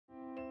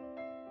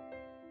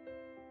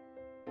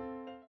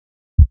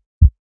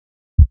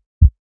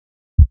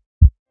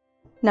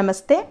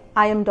Namaste,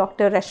 I am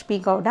Dr. Rashmi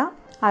K.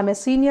 I am a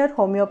senior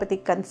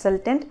homeopathic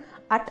consultant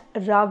at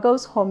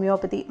Raghav's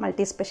Homeopathy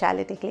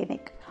Multi-Speciality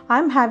Clinic. I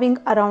am having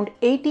around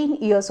 18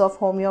 years of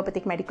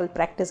homeopathic medical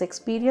practice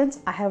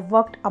experience. I have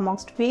worked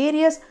amongst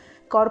various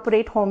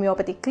corporate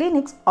homeopathic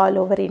clinics all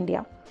over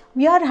India.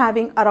 We are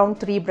having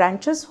around 3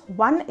 branches.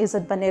 One is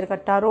at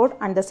Bannerghatta Road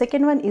and the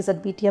second one is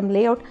at BTM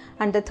Layout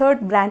and the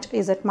third branch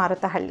is at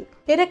Marathahalli.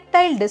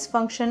 Erectile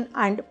dysfunction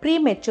and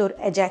premature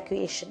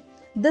ejaculation.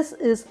 This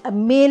is a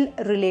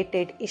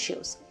male-related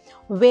issues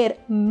where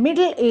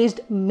middle-aged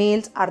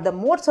males are the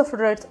more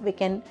sufferers, we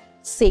can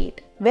say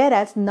it.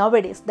 Whereas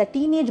nowadays the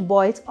teenage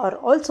boys are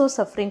also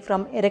suffering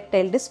from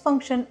erectile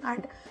dysfunction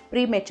and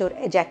premature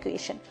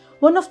ejaculation.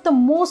 One of the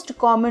most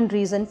common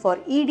reason for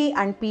ED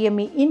and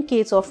PME in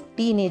case of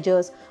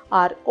teenagers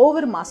are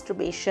over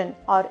masturbation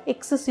or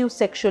excessive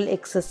sexual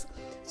excess.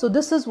 So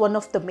this is one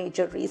of the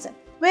major reason.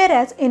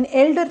 Whereas in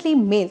elderly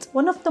males,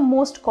 one of the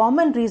most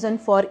common reason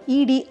for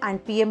ED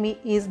and PME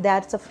is they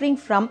are suffering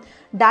from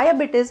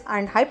diabetes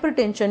and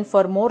hypertension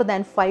for more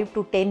than 5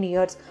 to 10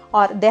 years,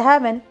 or they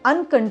have an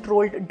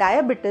uncontrolled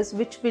diabetes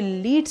which will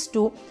leads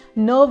to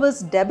nervous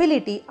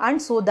debility, and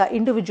so the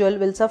individual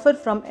will suffer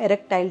from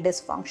erectile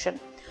dysfunction.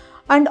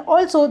 And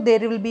also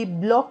there will be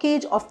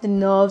blockage of the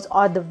nerves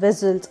or the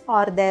vessels,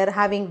 or they are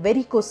having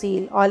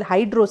varicocoele or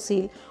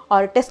hydrocoele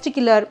or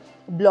testicular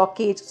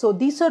blockage. So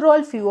these are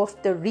all few of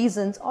the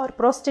reasons, or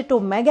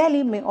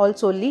prostatomegally may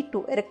also lead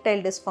to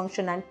erectile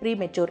dysfunction and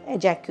premature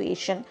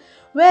ejaculation.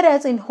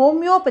 Whereas in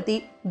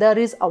homeopathy, there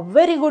is a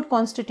very good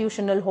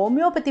constitutional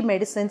homeopathy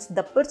medicines.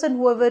 The person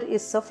whoever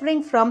is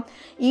suffering from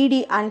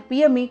ED and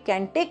PME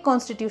can take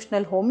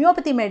constitutional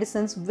homeopathy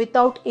medicines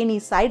without any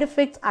side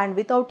effects and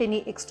without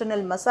any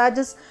external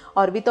massages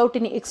or without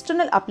any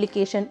external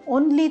application.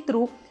 Only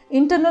through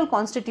internal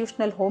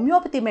constitutional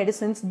homeopathy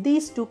medicines,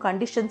 these two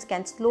conditions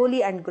can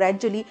slowly and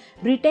gradually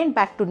return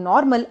back to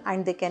normal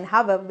and they can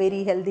have a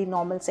very healthy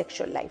normal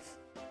sexual life.